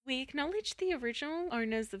We acknowledge the original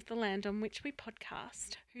owners of the land on which we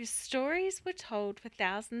podcast, whose stories were told for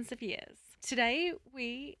thousands of years. Today,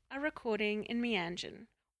 we are recording in Meanjin.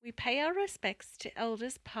 We pay our respects to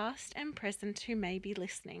elders past and present who may be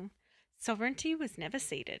listening. Sovereignty was never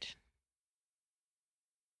ceded.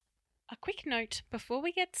 A quick note before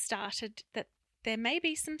we get started that there may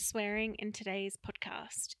be some swearing in today's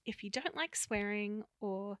podcast. If you don't like swearing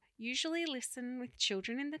or usually listen with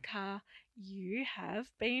children in the car, you have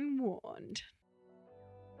been warned.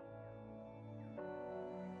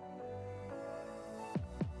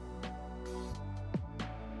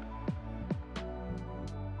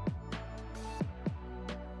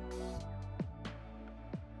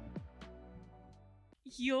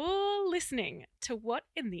 You're listening to What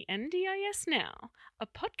in the NDIS Now, a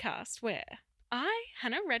podcast where I,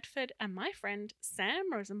 Hannah Redford, and my friend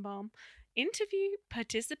Sam Rosenbaum interview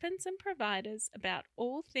participants and providers about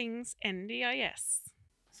all things NDIS.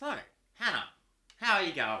 So, Hannah, how are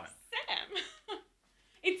you going? Sam,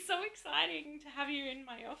 it's so exciting to have you in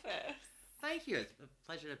my office. Thank you. It's a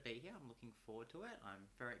pleasure to be here. I'm looking forward to it. I'm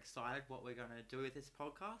very excited what we're going to do with this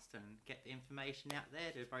podcast and get the information out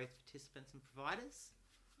there to both participants and providers.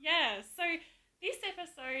 Yeah, so this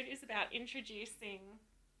episode is about introducing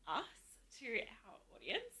us to our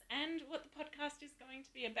audience and what the podcast is going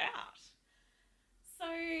to be about. So,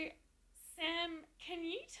 Sam, can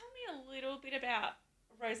you tell me a little bit about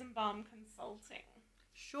Rosenbaum Consulting?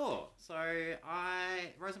 Sure. So,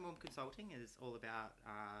 Rosenbaum Consulting is all about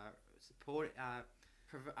supporting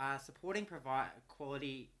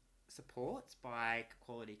quality supports by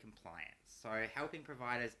quality compliance. So helping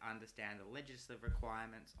providers understand the legislative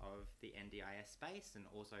requirements of the NDIS space and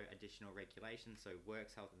also additional regulations, so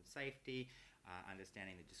works health and safety,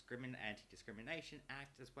 understanding the Anti-Discrimination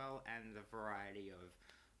Act as well, and the variety of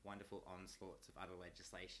wonderful onslaughts of other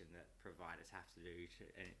legislation that providers have to do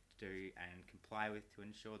and comply with to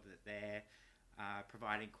ensure that they're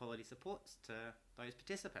providing quality supports to those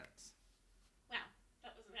participants. Wow,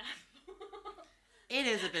 that was a mouthful. It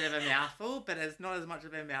is a bit of a mouthful, but it's not as much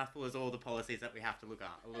of a mouthful as all the policies that we have to look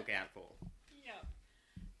out for. Yeah,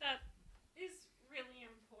 that is really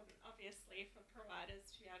important, obviously, for providers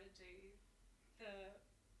to be able to do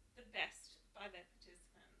the best by their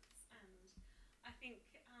participants. And I think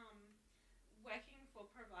working for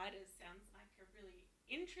providers sounds like a really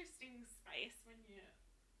interesting space when you're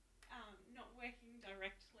not working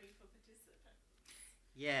directly for participants.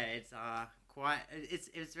 Yeah, it's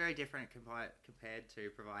it's very different compared to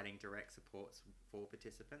providing direct supports for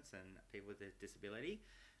participants and people with a disability,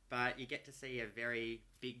 but you get to see a very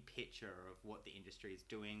big picture of what the industry is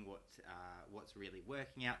doing, what's really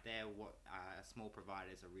working out there, what small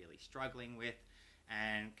providers are really struggling with,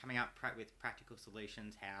 and coming up with practical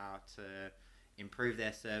solutions how to improve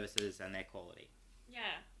their services and their quality.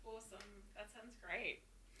 Yeah, awesome. That sounds great.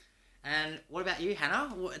 And what about you,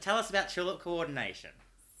 Hannah? Tell us about Tulip Coordination.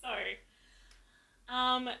 So,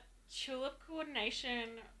 Tulip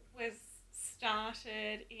Coordination was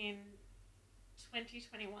started in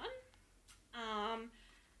 2021,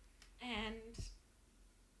 and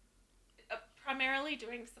primarily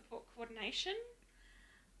doing support coordination.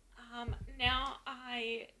 Now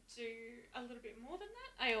I do a little bit more than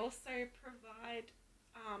that. I also provide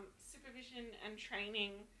supervision and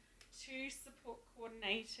training to support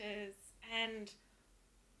coordinators and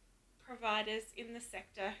providers in the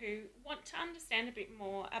sector who want to understand a bit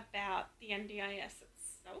more about the NDIS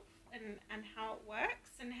itself and how it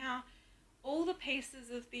works and how all the pieces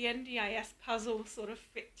of the NDIS puzzle sort of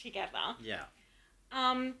fit together. Yeah.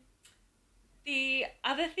 The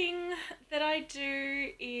other thing that I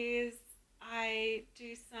do is I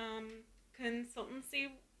do some consultancy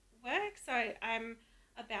work. So I'm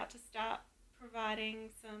about to start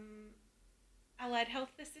providing some allied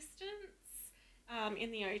health assistance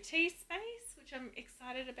in the OT space, which I'm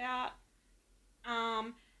excited about,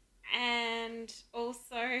 and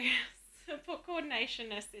also support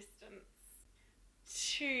coordination assistance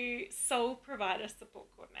to sole provider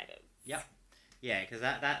support coordinators. Yep. Yeah, because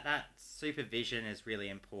that supervision is really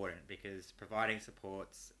important, because providing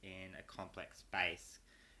supports in a complex space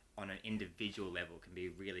on an individual level can be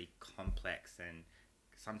really complex and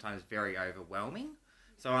sometimes very overwhelming.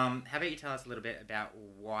 So how about you tell us a little bit about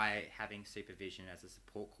why having supervision as a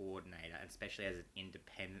support coordinator, and especially as an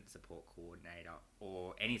independent support coordinator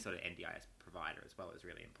or any sort of NDIS provider as well, is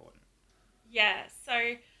really important? Yeah,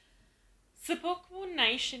 so support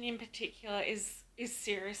coordination in particular is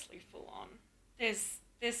seriously full on.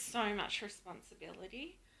 There's so much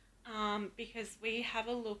responsibility because we have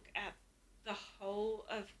a look at the whole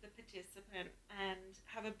of the participant and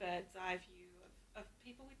have a bird's eye view of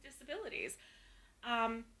people with disabilities.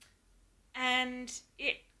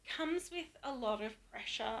 comes with a lot of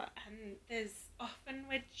pressure, and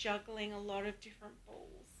we're juggling a lot of different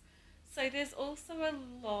balls. So there's also a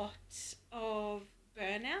lot of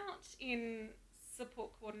burnout in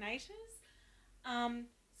support coordinators.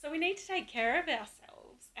 So we need to take care of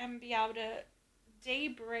ourselves and be able to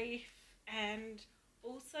debrief and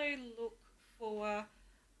also look for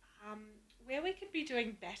where we could be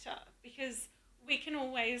doing better, because we can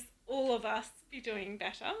always, all of us, be doing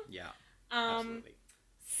better. Yeah, Um, absolutely.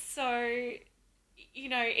 so,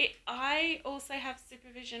 I also have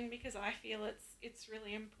supervision because I feel it's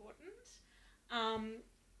really important,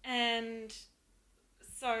 and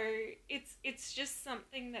so it's just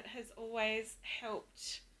something that has always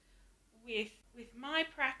helped with my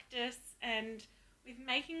practice and with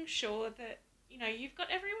making sure that you've got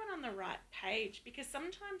everyone on the right page, because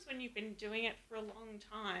sometimes when you've been doing it for a long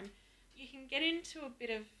time, you can get into a bit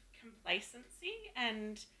of complacency,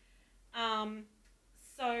 and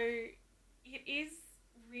so it is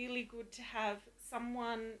really good to have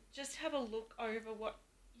someone just have a look over what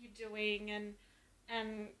you're doing and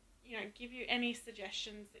give you any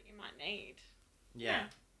suggestions that you might need. Yeah.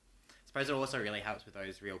 I suppose it also really helps with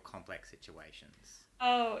those real complex situations.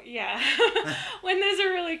 Oh, yeah. When there's a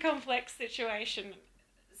really complex situation,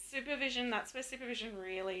 that's where supervision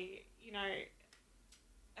really,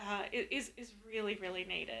 is really, really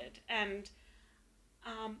needed. And,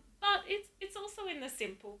 but it's also in the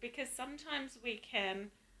simple, because sometimes we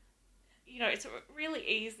can, it's really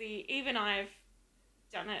easy. Even I've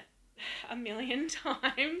done it a million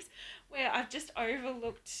times where I've just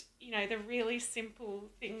overlooked, the really simple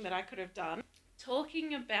thing that I could have done.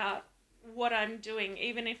 Talking about what I'm doing,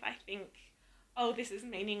 even if I think, oh, this is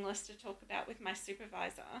meaningless to talk about with my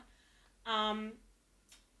supervisor,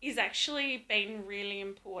 is actually been really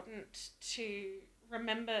important to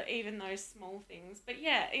remember even those small things. But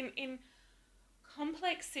yeah, in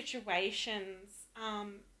complex situations,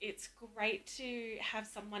 it's great to have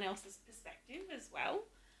someone else's perspective as well.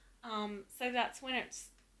 So that's when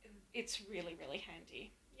it's really, really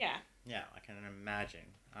handy. Yeah. Yeah, I can imagine.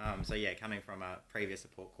 So yeah, coming from a previous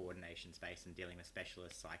support coordination space and dealing with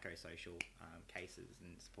specialist psychosocial cases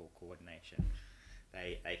and support coordination,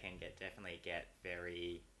 they can definitely get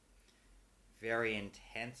very, very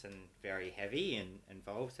intense and very heavy and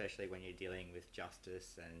involved, especially when you're dealing with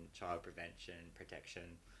justice and child prevention,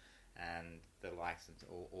 protection, and the likes of,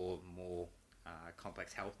 or more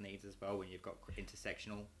complex health needs as well when you've got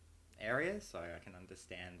intersectional areas. So I can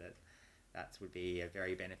understand that would be a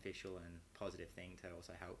very beneficial and positive thing to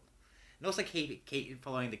also help. And also keep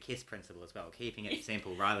following the KISS principle as well, keeping it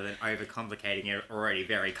simple rather than overcomplicating an already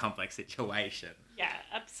very complex situation. Yeah,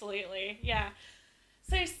 absolutely. Yeah.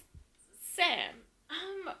 So, Sam,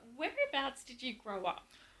 whereabouts did you grow up?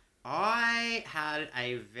 I had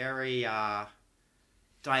a very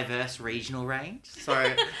diverse regional range. So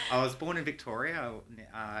I was born in Victoria,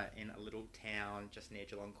 in a little town just near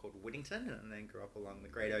Geelong called Whittington, and then grew up along the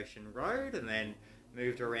Great Ocean Road, and then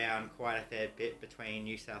moved around quite a fair bit between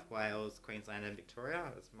New South Wales, Queensland and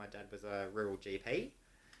Victoria. My dad was a rural GP,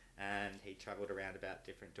 and he travelled around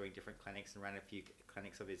doing different clinics and ran a few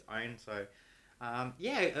clinics of his own. So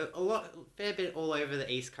fair bit all over the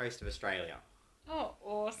east coast of Australia. Oh,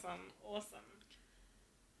 awesome.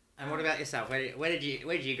 And what about yourself? Where did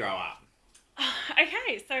you grow up?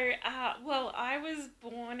 Okay, so I was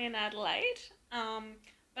born in Adelaide,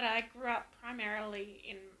 but I grew up primarily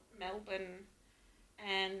in Melbourne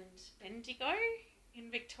and Bendigo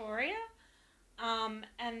in Victoria, and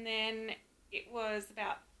then it was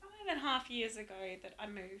about 5.5 years ago that I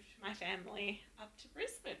moved my family up to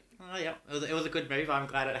Brisbane. Oh yeah, it was a good move. I'm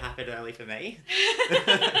glad it happened early for me.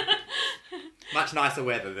 Much nicer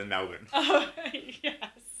weather than Melbourne. Oh yes,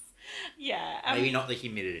 yeah. Maybe not the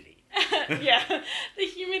humidity. Yeah, the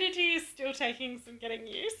humidity is still taking some getting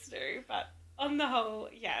used to, but on the whole,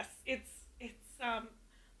 yes, it's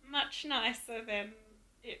much nicer than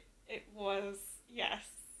it was. Yes.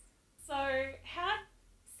 So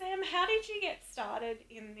Sam, how did you get started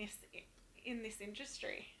in this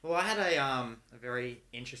industry? Well, I had a very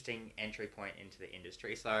interesting entry point into the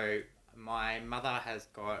industry. So my mother has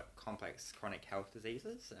got complex chronic health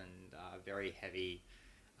diseases and very heavy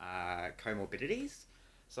comorbidities.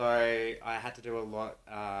 So I had to do a lot,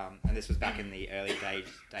 and this was back in the early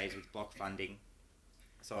days with block funding.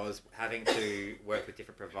 So I was having to work with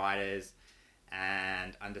different providers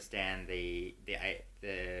and understand the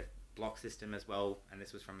block system as well, and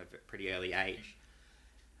this was from a pretty early age.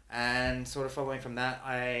 And sort of following from that,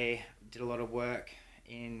 I did a lot of work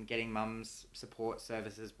in getting mum's support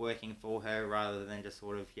services working for her rather than just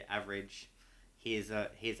sort of your average here's a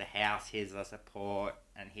house, here's a support,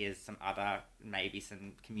 and here's some other, maybe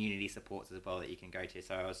some community supports as well that you can go to.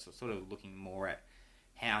 So I was sort of looking more at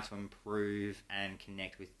how to improve and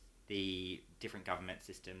connect with the different government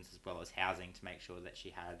systems as well as housing to make sure that she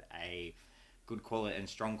had a good quality and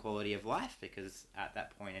strong quality of life, because at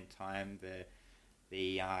that point in time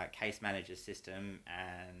the case manager system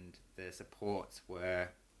and the supports were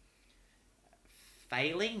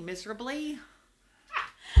failing miserably.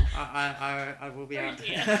 I will be able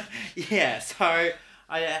to... Yeah, so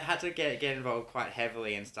I had to get involved quite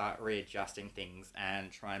heavily and start readjusting things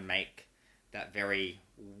and try and make that very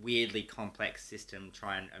weirdly complex system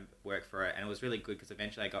try and work for it. And it was really good because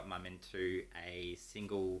eventually I got Mum into a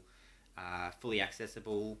single fully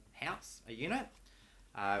accessible house, a unit,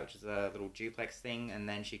 which is a little duplex thing, and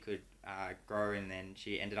then she could grow, and then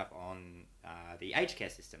she ended up on the aged care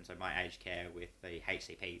system, so my aged care with the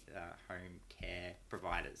HCP, home care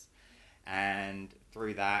providers. And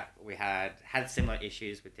through that we had similar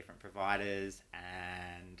issues with different providers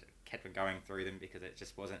and kept on going through them because it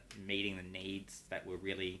just wasn't meeting the needs that were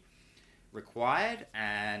really required,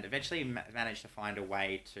 and eventually managed to find a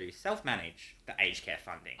way to self-manage the aged care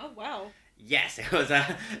funding. Oh, wow. Yes, it was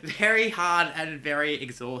a very hard and very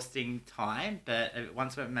exhausting time, but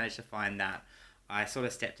once I managed to find that, I sort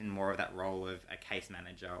of stepped in more of that role of a case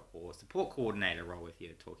manager or support coordinator role if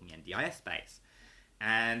you're talking NDIS space.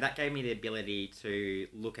 And that gave me the ability to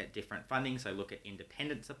look at different funding, so look at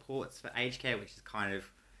independent supports for aged care, which is kind of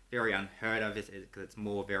very unheard of because it's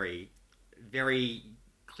more very, very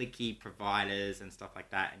clicky providers and stuff like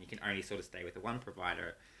that, and you can only sort of stay with the one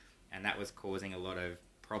provider, and that was causing a lot of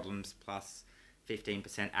problems, plus 15%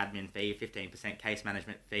 admin fee, 15% case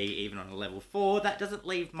management fee, even on a level 4. That doesn't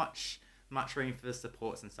leave much room for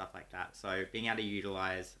supports and stuff like that. So being able to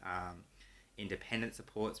utilise independent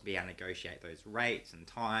supports, be able to negotiate those rates and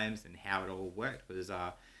times and how it all worked was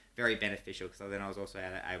very beneficial, because then I was also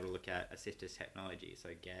able to look at assistive technology,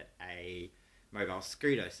 so get a mobile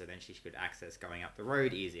scooter so then she could access going up the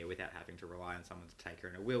road easier without having to rely on someone to take her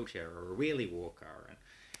in a wheelchair or a wheelie walker,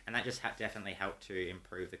 and that just definitely helped to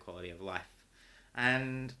improve the quality of life.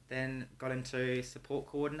 And then got into support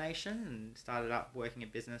coordination and started up working in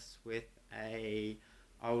business with a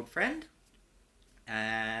old friend,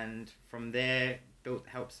 and from there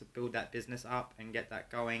helps build that business up and get that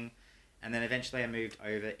going. And then eventually I moved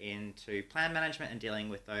over into plan management and dealing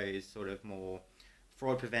with those sort of more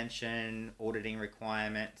fraud prevention, auditing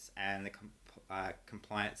requirements, and the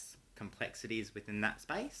compliance complexities within that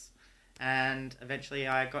space. And eventually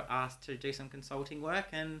I got asked to do some consulting work,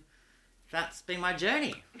 and that's been my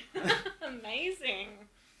journey. Amazing.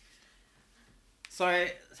 So,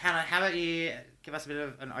 Hannah, how about you give us a bit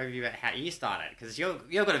of an overview about how you started? Because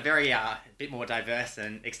you've got a very bit more diverse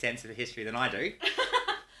and extensive history than I do.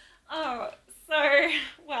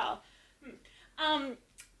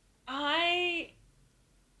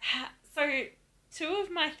 So 2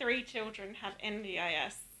 of my 3 children have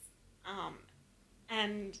NDIS,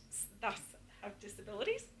 and thus have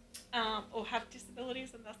disabilities, or have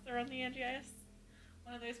disabilities and thus they're on the NDIS.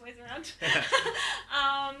 One of those ways around.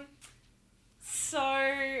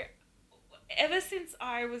 So ever since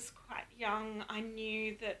I was quite young, I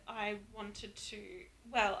knew that I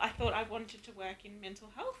thought I wanted to work in mental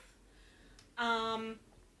health.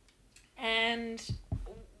 And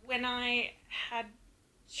when I had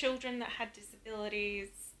children that had disabilities,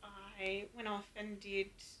 I went off and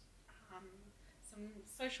did some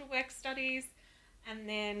social work studies, and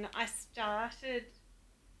then I started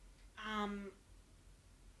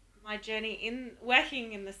my journey in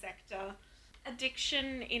working in the sector,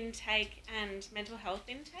 addiction intake and mental health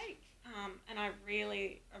intake, and I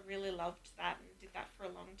really loved that and did that for a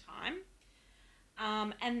long time.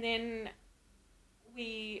 And then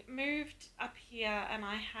we moved up here, and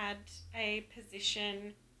I had a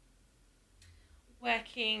position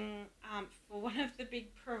working for one of the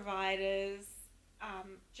big providers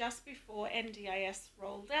just before NDIS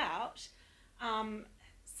rolled out,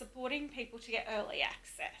 supporting people to get early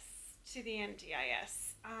access to the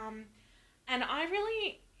NDIS. And I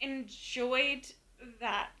really enjoyed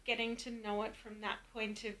that, getting to know it from that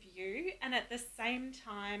point of view, and at the same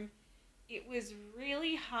time it was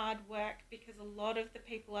really hard work because a lot of the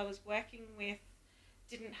people I was working with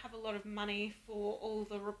didn't have a lot of money for all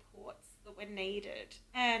the reports that were needed.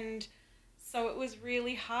 And so it was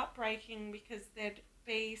really heartbreaking because there'd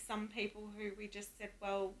be some people who we just said,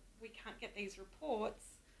 well, we can't get these reports,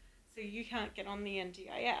 so you can't get on the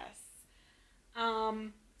NDIS.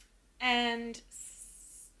 And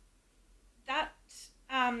that,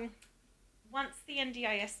 once the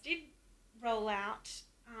NDIS did roll out,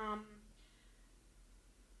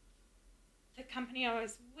 the company I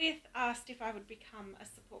was with asked if I would become a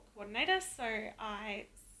support coordinator, so I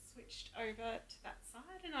switched over to that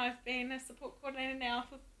side, and I've been a support coordinator now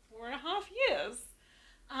for 4.5 years.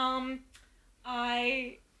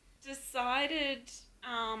 I decided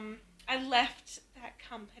I left that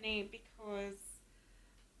company because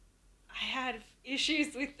I had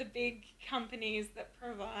issues with the big companies that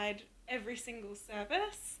provide every single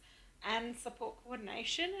service and support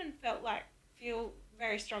coordination, and feel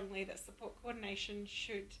very strongly that support coordination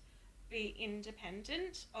should be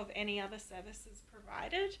independent of any other services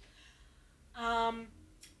provided.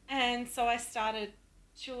 And so I started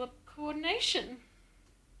Tulip Coordination.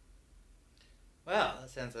 Well, that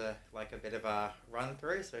sounds like a bit of a run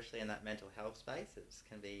through, especially in that mental health space. It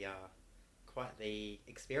can be quite the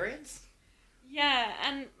experience. Yeah,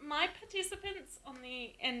 and my participants on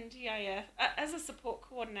the NDIS, as a support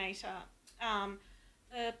coordinator,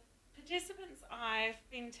 the participants I've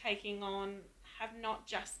been taking on have not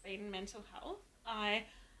just been mental health. I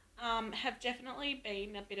have definitely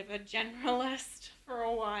been a bit of a generalist for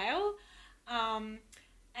a while.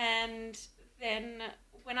 And then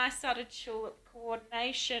when I started Tulip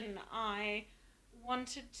Coordination, I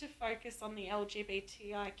wanted to focus on the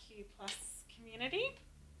LGBTIQ plus community,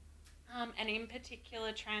 and in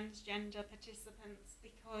particular transgender participants,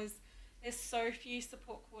 because there's so few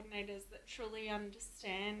support coordinators that truly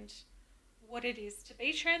understand what it is to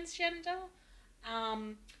be transgender.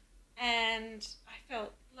 And I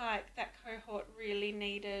felt like that cohort really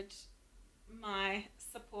needed my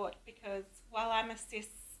support, because while I'm a cis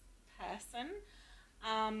person,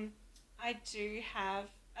 I do have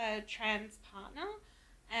a trans partner,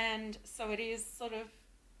 and so it is sort of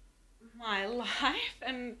my life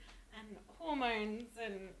and hormones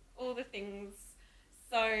and all the things.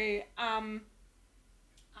 So I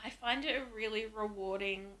find it a really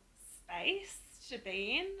rewarding space to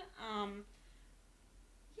be in.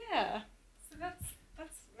 Yeah, so that's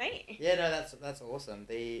me. Yeah, no, that's awesome.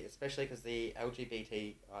 Especially because the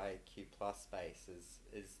LGBTIQ plus space is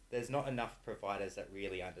there's not enough providers that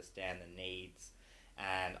really understand the needs,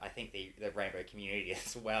 and I think the rainbow community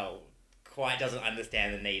as well quite doesn't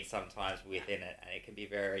understand the needs sometimes within it, and it can be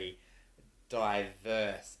very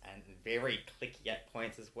diverse and very clicky at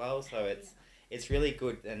points as well. So it's really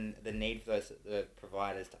good, and the need for the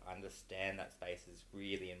providers to understand that space is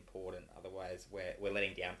really important. Otherwise, we're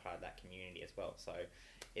letting down part of that community as well. So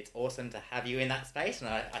it's awesome to have you in that space, and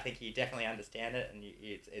I think you definitely understand it, and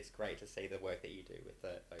it's great to see the work that you do with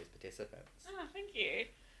those participants. Oh, thank you.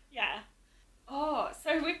 Yeah. Oh,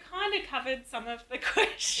 so we've kind of covered some of the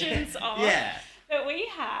questions that we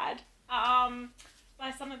had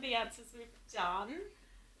by some of the answers we've done.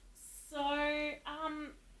 So,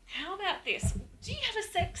 how about this? Do you have a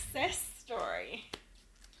success story?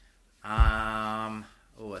 A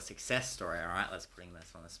success story. All right, let's put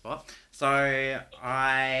this on the spot. So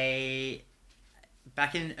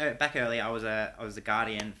back early, I was a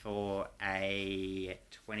guardian for a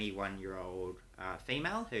 21-year-old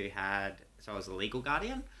female who had. So I was a legal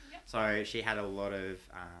guardian. Yep. So she had a lot of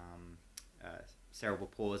cerebral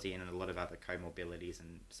palsy and a lot of other comorbidities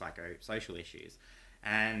and psychosocial issues,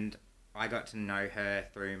 and I got to know her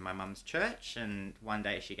through my mum's church. And one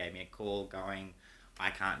day she gave me a call going, I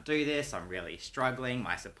can't do this, I'm really struggling,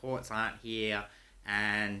 my supports aren't here.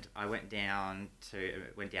 And I went down to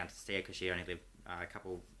see her because she only lived a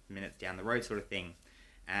couple minutes down the road, sort of thing.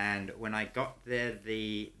 And when I got there,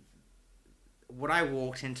 what I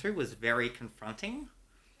walked into was very confronting,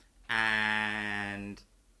 and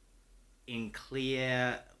a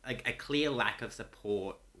clear lack of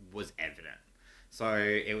support was evident. So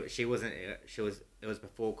it was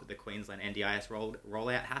before the Queensland NDIS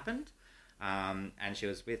rollout happened. And she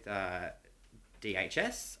was with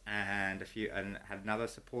DHS and had another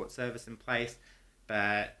support service in place,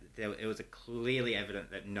 but it was clearly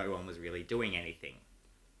evident that no one was really doing anything.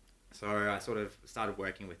 So I sort of started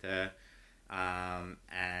working with her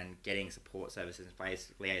and getting support services in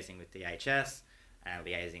place, liaising with DHS,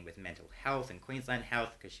 liaising with mental health and Queensland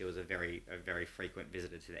Health, because she was a very frequent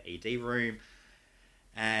visitor to the ED room,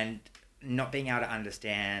 and not being able to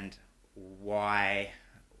understand why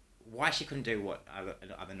she couldn't do what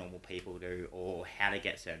other normal people do, or how to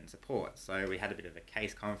get certain support. So we had a bit of a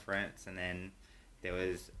case conference, and then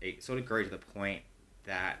it sort of grew to the point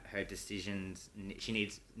that her decisions,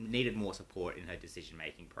 she needed more support in her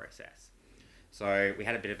decision-making process. So we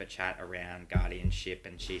had a bit of a chat around guardianship,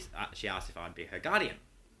 and she asked if I'd be her guardian.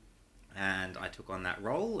 And I took on that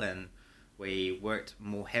role, and we worked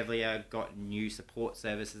more heavily, got new support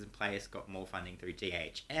services in place, got more funding through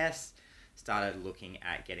DHS, started looking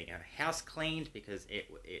at getting her house cleaned, because it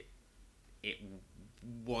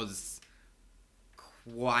was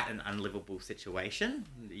quite an unlivable situation.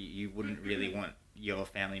 You wouldn't really want your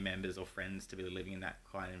family members or friends to be living in that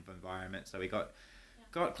kind of environment. So we got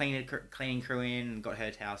cleaning crew in, got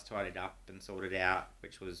her house tidied up and sorted out,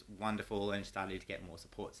 which was wonderful, and started to get more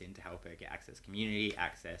supports in to help her get access community,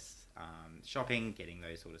 access shopping, getting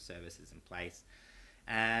those sort of services in place.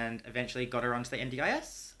 And eventually got her onto the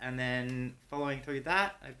NDIS, and then following through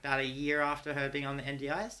that, about a year after her being on the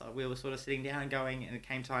NDIS, we were sort of sitting down and going, and it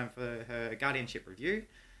came time for her guardianship review,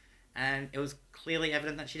 and it was clearly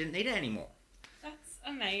evident that she didn't need it anymore. That's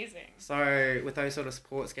amazing. So with those sort of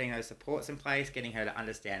supports, getting those supports in place, getting her to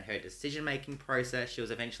understand her decision-making process, she was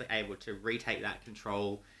eventually able to retake that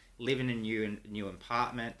control, live in a new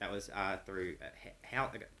apartment that was through the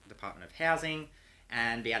Department of Housing,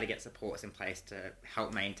 and be able to get supports in place to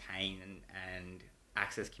help maintain and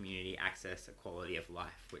access community, access a quality of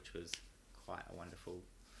life, which was quite a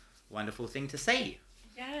wonderful thing to see.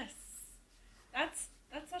 Yes. That's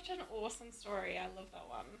such an awesome story. I love that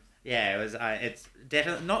one. Yeah, it was. It's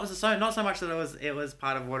definitely not so much that it was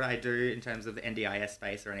part of what I do in terms of the NDIS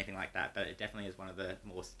space or anything like that, but it definitely is one of the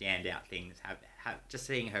more standout things. Have just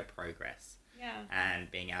seeing her progress. Yeah. And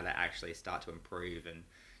being able to actually start to improve and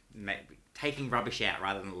taking rubbish out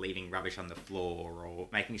rather than leaving rubbish on the floor, or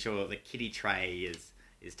making sure the kitty tray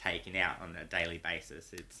is taken out on a daily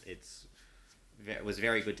basis. It was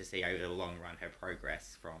very good to see over the long run her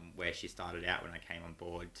progress from where she started out when I came on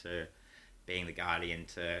board to being the guardian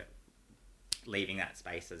to leaving that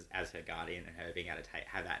space as her guardian, and her being able to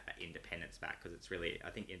have that independence back, because it's really, I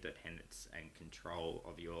think independence and control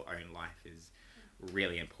of your own life is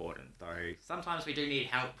really important, though sometimes we do need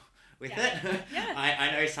help with it. Yeah.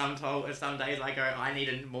 I know some days I go, I need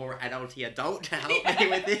a more adulty adult to help me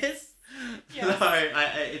with this. Yes. So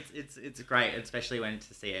it's great, especially when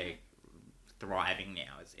to see her thriving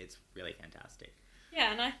now. It's really fantastic.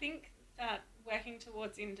 Yeah, and I think that working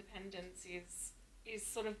towards independence is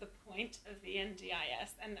sort of the point of the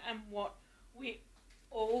NDIS, and what we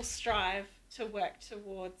all strive to work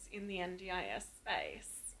towards in the NDIS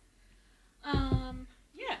space.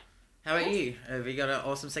 Yeah. How about you? Have you got an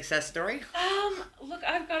awesome success story? Look,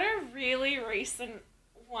 I've got a really recent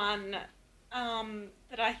one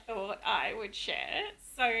that I thought I would share.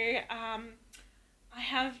 So, I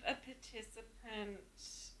have a participant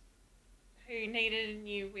who needed a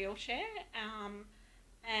new wheelchair,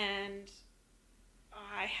 and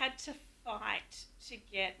I had to fight to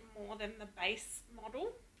get more than the base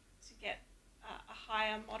model, to get a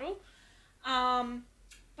higher model.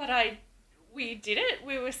 But we did it.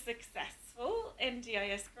 We were successful.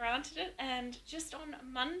 NDIS granted it, and just on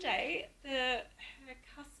Monday, her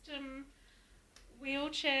custom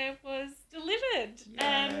wheelchair was delivered.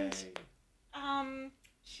 Yay. And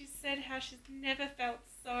she said how she's never felt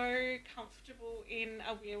so comfortable in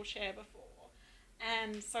a wheelchair before,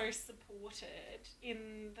 and so supported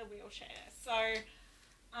in the wheelchair. So,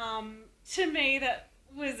 to me, that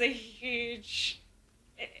was a huge.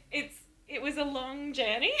 It was a long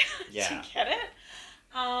journey to get it,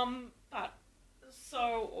 but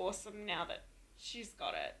so awesome now that she's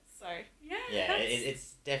got it. So yeah,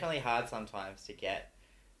 it's definitely hard sometimes to get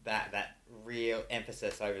that real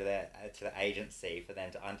emphasis over there to the agency for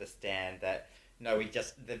them to understand that no, we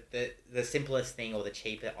just the simplest thing or the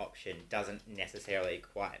cheaper option doesn't necessarily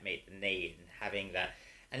quite meet the need, and having that,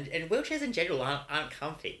 and wheelchairs in general aren't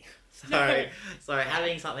comfy. So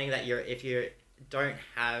having something that if you don't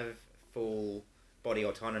have full body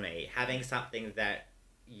autonomy, having something that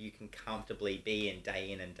you can comfortably be in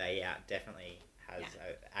and day out definitely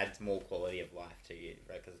adds more quality of life to you,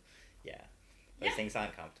 right? Because those things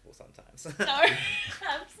aren't comfortable sometimes. No,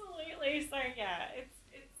 absolutely. So it's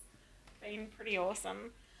been pretty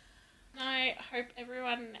awesome. And I hope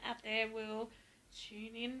everyone out there will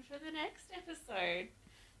tune in for the next episode.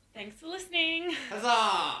 Thanks for listening.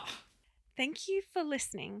 Huzzah! Thank you for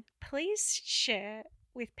listening. Please share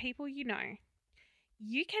with people you know.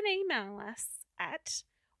 You can email us at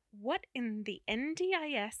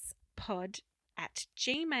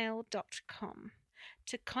whatinthendispod@gmail.com.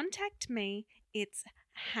 To contact me, it's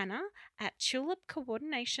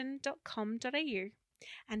hannah@tulipcoordination.com.au,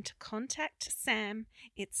 and to contact Sam,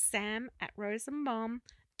 it's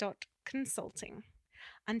sam@rosenbaum.consulting.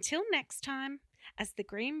 Until next time, as the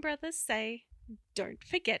Green Brothers say, don't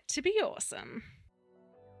forget to be awesome.